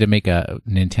somebody to make a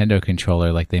Nintendo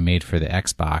controller like they made for the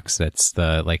Xbox. That's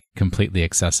the like completely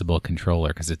accessible controller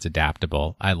because it's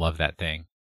adaptable. I love that thing.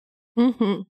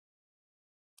 Mm-hmm.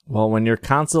 Well, when your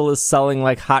console is selling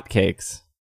like hotcakes,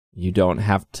 you don't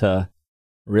have to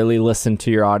really listen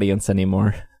to your audience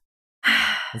anymore.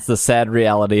 It's the sad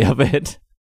reality of it.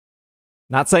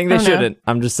 Not saying they shouldn't.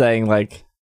 I'm just saying like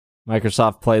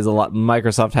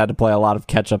Microsoft had to play a lot of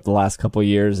catch up the last couple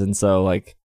years, and so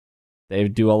like they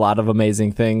do a lot of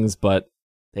amazing things, but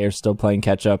they are still playing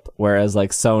catch up. Whereas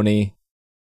like Sony,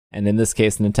 and in this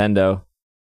case Nintendo,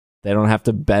 they don't have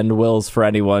to bend wills for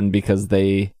anyone because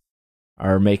they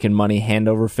are making money hand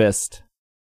over fist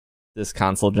this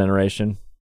console generation.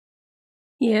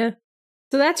 Yeah.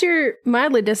 So that's your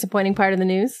mildly disappointing part of the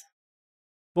news.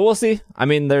 But we'll see. I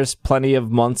mean, there's plenty of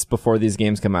months before these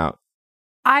games come out.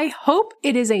 I hope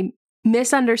it is a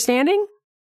misunderstanding,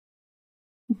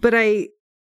 but I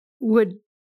would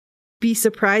be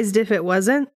surprised if it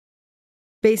wasn't,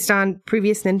 based on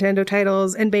previous Nintendo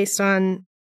titles and based on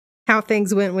how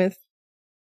things went with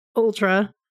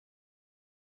Ultra.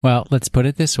 Well, let's put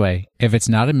it this way. If it's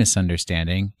not a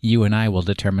misunderstanding, you and I will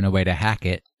determine a way to hack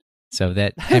it so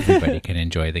that everybody can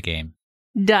enjoy the game.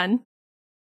 Done.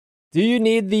 Do you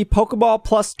need the Pokeball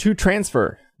Plus 2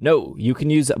 transfer? No, you can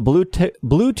use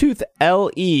Bluetooth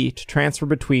LE to transfer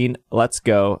between Let's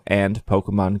Go and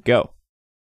Pokemon Go.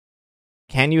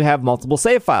 Can you have multiple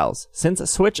save files? Since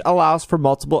Switch allows for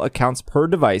multiple accounts per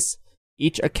device,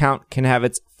 each account can have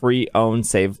its own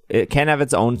save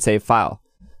file.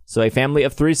 So a family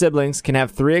of 3 siblings can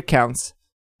have 3 accounts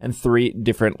and 3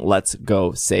 different Let's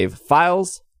Go save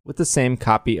files with the same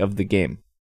copy of the game.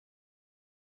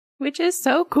 Which is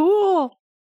so cool.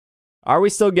 Are we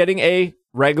still getting a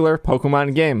regular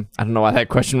Pokemon game? I don't know why that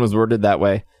question was worded that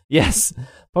way. Yes,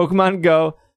 Pokemon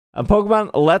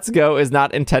Let's Go is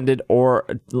not intended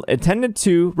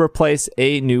to replace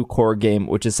a new core game,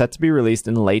 which is set to be released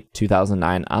in late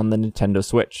 2009 on the Nintendo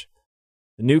Switch.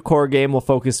 The new core game will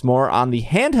focus more on the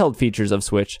handheld features of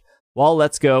Switch, while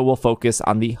Let's Go will focus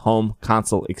on the home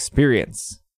console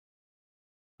experience.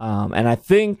 And I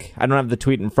think, I don't have the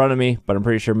tweet in front of me, but I'm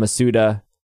pretty sure Masuda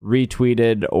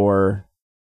retweeted or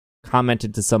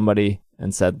commented to somebody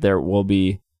and said there will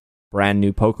be brand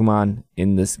new Pokemon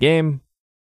in this game.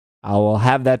 I will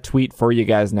have that tweet for you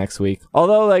guys next week.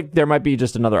 Although, like, there might be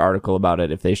just another article about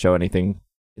it if they show anything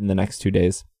in the next 2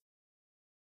 days.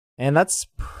 And that's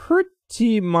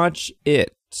pretty much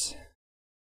it.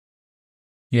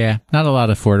 Yeah, not a lot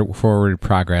of forward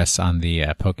progress on the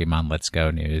Pokemon Let's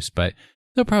Go news, but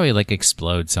they'll probably, like,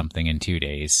 explode something in 2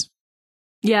 days.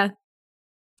 Yeah.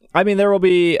 I mean, there will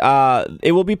be,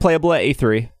 it will be playable at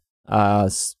E3.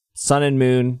 Sun and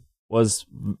Moon was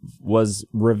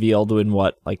revealed in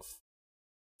what, like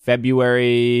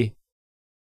February?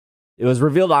 It was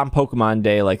revealed on Pokemon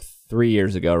Day like 3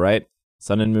 years ago, right?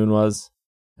 Sun and Moon was.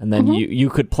 And then you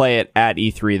could play it at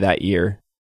E3 that year.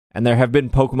 And there have been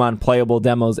Pokemon playable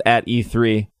demos at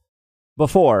E3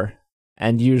 before.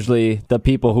 And usually the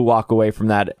people who walk away from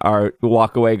that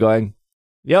walk away going,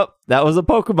 yep, that was a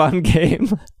Pokemon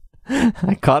game.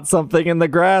 I caught something in the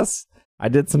grass. I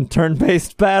did some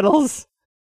turn-based battles.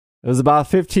 It was about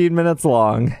 15 minutes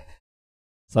long.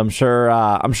 So I'm sure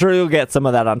you'll get some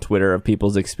of that on Twitter of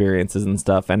people's experiences and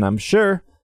stuff. And I'm sure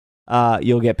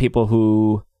you'll get people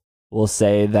who will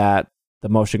say that the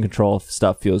motion control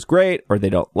stuff feels great, or they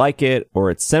don't like it,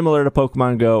 or it's similar to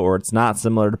Pokemon Go, or it's not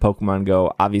similar to Pokemon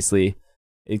Go. Obviously,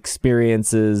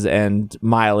 experiences and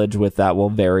mileage with that will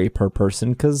vary per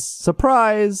person, because,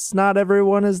 surprise, not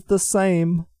everyone is the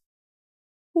same.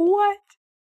 What?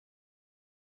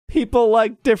 People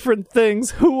like different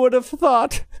things. Who would have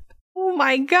thought? Oh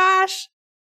my gosh.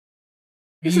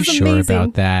 Are you sure amazing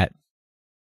about that?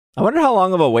 I wonder how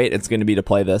long of a wait it's going to be to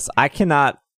play this. I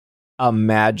cannot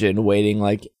imagine waiting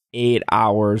like 8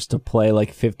 hours to play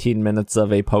like 15 minutes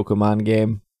of a Pokemon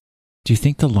game. Do you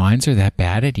think the lines are that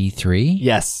bad at E3?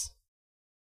 Yes.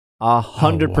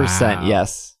 100%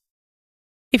 yes.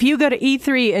 If you go to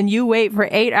E3 and you wait for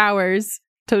 8 hours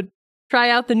to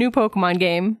try out the new Pokemon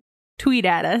game, tweet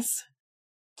at us.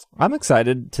 I'm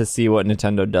excited to see what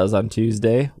Nintendo does on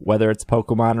Tuesday, whether it's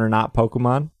Pokemon or not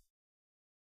Pokemon.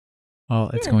 Well,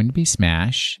 it's going to be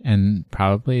Smash, and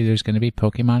probably there's going to be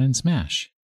Pokemon in Smash.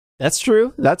 That's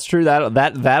true.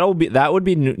 That would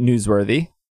be newsworthy.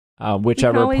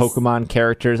 Whichever Pokemon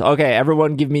characters. Okay,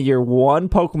 everyone, give me your one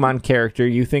Pokemon character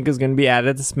you think is going to be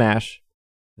added to Smash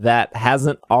that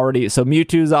hasn't already. So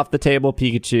Mewtwo's off the table.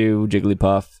 Pikachu,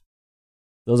 Jigglypuff,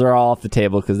 those are all off the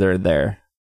table because they're there.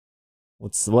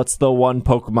 What's the one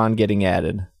Pokemon getting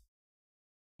added?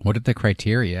 What are the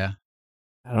criteria?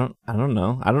 I don't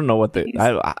know. I don't know what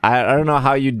I don't know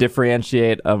how you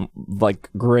differentiate like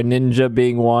Greninja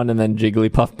being one and then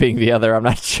Jigglypuff being the other. I'm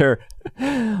not sure.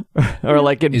 Or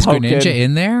like in Is Greninja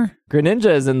in there?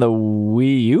 Greninja is in the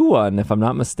Wii U one, if I'm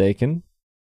not mistaken.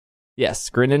 Yes,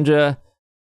 Greninja,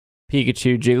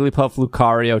 Pikachu, Jigglypuff,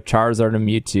 Lucario, Charizard, and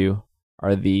Mewtwo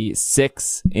are the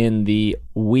 6 in the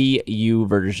Wii U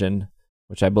version,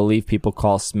 which I believe people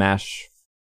call Smash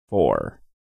 4.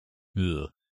 Ugh.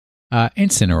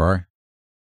 Incineroar.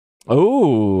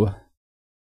 Oh.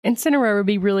 Incineroar would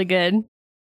be really good.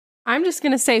 I'm just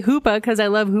going to say Hoopa because I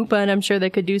love Hoopa and I'm sure they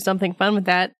could do something fun with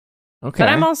that. Okay. But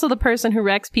I'm also the person who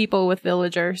wrecks people with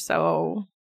Villager, so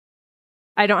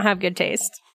I don't have good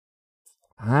taste.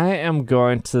 I am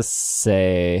going to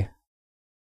say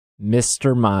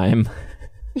Mr. Mime.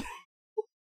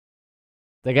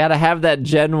 They got to have that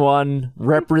Gen 1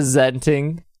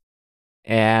 representing.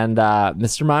 And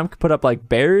Mr. Mime could put up like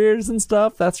barriers and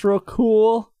stuff. That's real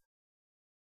cool.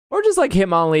 Or just like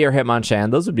Hitmonlee or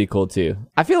Hitmonchan. Those would be cool too.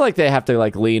 I feel like they have to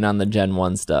like lean on the Gen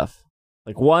 1 stuff.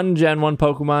 Like one Gen 1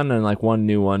 Pokemon and like one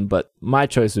new one. But my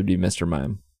choice would be Mr.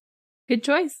 Mime. Good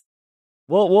choice.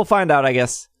 We'll find out, I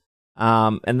guess.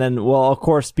 And then we'll, of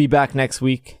course, be back next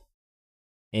week.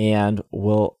 And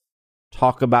we'll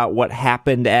talk about what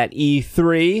happened at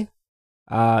E3.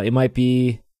 It might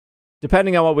be,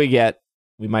 depending on what we get,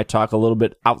 we might talk a little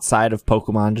bit outside of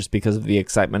Pokemon just because of the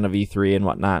excitement of E3 and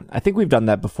whatnot. I think we've done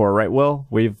that before, right, Will?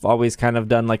 We've always kind of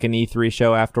done like an E3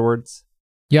 show afterwards.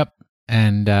 Yep.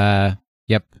 And,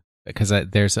 because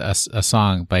there's a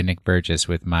song by Nick Burgess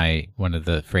with one of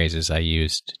the phrases I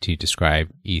used to describe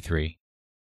E3.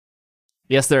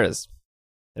 Yes, there is.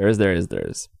 There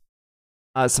is.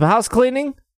 Some house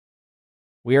cleaning.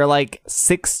 We are like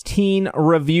 16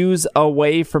 reviews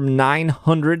away from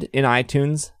 900 in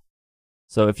iTunes.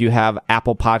 So if you have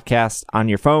Apple Podcasts on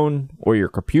your phone or your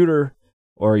computer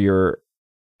or your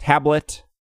tablet,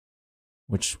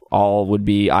 which all would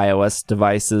be iOS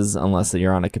devices unless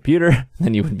you're on a computer,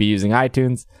 then you would be using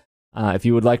iTunes. If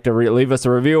you would like to leave us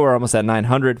a review, we're almost at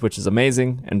 900, which is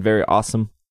amazing and very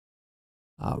awesome.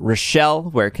 Rochelle,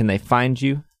 where can they find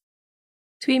you?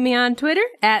 Tweet me on Twitter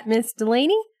at Miss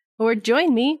Delaney or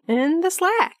join me in the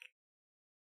Slack.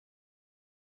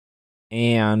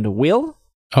 And Will?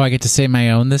 Oh, I get to say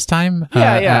my own this time?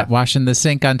 Yeah. At Washing the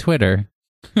Sink on Twitter.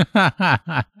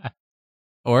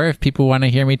 Or if people want to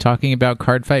hear me talking about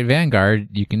Cardfight Vanguard,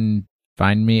 you can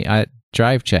find me at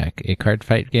Drive Check, a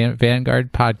Cardfight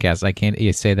Vanguard podcast. I can't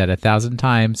say that 1,000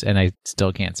 times, and I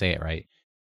still can't say it right.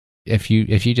 If you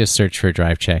just search for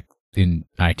Drive Check in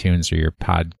iTunes or your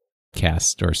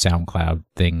podcast or SoundCloud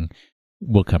thing,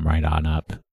 we'll come right on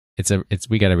up.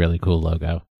 We got a really cool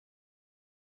logo.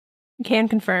 Can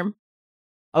confirm.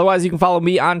 Otherwise, you can follow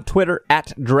me on Twitter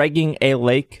at Dragging a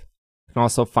Lake. You can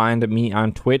also find me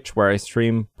on Twitch, where I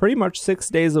stream pretty much 6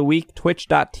 days a week,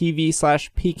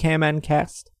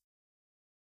 twitch.tv/PCAMNcast.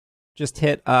 Just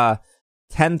hit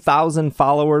 10,000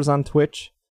 followers on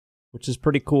Twitch, which is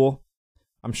pretty cool.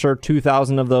 I'm sure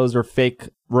 2,000 of those are fake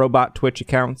robot Twitch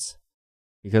accounts,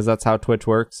 because that's how Twitch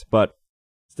works. But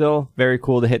still, very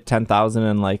cool to hit 10,000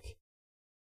 in like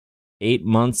 8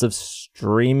 months of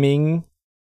streaming.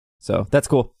 So that's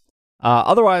cool.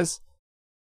 Otherwise,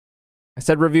 I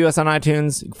said review us on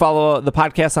iTunes. Follow the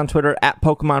podcast on Twitter at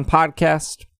Pokemon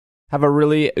Podcast. Have a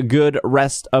really good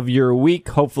rest of your week.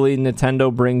 Hopefully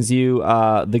Nintendo brings you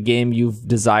the game you've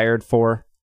desired for.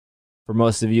 For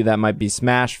most of you, that might be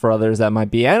Smash. For others, that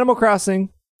might be Animal Crossing.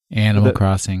 Animal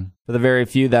Crossing. For the very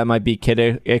few, that might be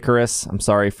Kid Icarus. I'm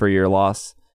sorry for your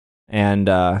loss. And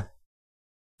for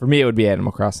me, it would be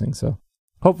Animal Crossing. So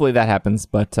hopefully that happens.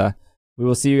 But we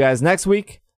will see you guys next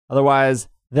week. Otherwise,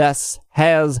 this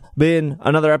has been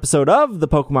another episode of the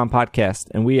Pokemon Podcast,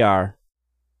 and we are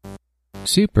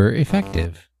super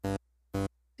effective.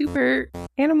 Super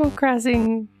Animal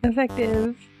Crossing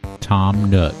effective. Tom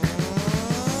Nook.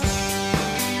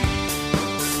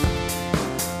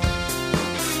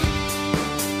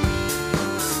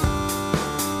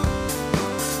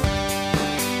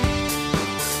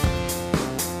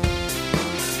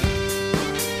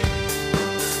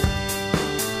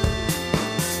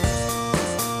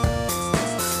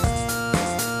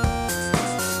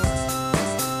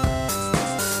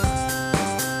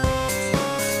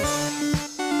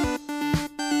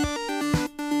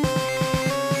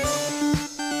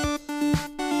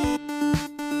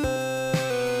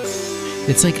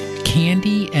 It's like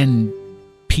candy and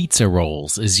pizza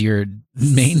rolls is your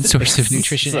main source of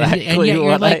nutrition. Exactly and yet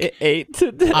you're like I ate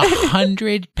today.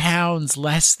 100 pounds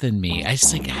less than me. I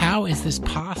just like, how is this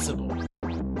possible?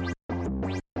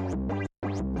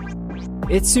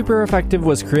 It's Super Effective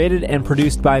was created and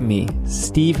produced by me,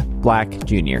 Steve Black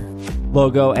Jr.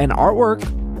 Logo and artwork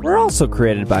were also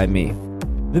created by me.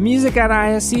 The music on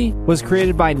ISE was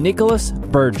created by Nicholas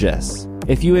Burgess.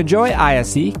 If you enjoy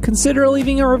ISE, consider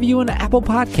leaving a review on Apple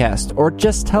Podcast or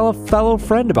just tell a fellow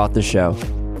friend about the show.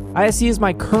 ISE is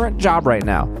my current job right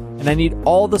now, and I need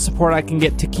all the support I can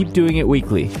get to keep doing it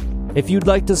weekly. If you'd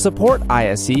like to support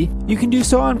ISE, you can do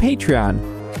so on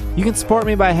Patreon. You can support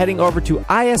me by heading over to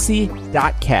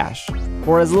ise.cash.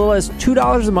 For as little as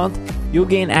 $2 a month, you'll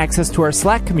gain access to our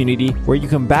Slack community where you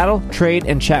can battle, trade,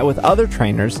 and chat with other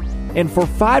trainers. And for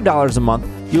 $5 a month,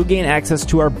 you'll gain access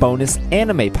to our bonus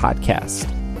anime podcast.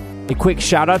 A quick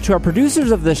shout out to our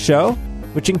producers of this show,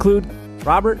 which include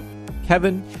Robert,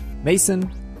 Kevin,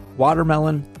 Mason,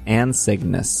 Watermelon, and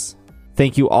Cygnus.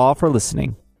 Thank you all for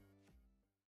listening.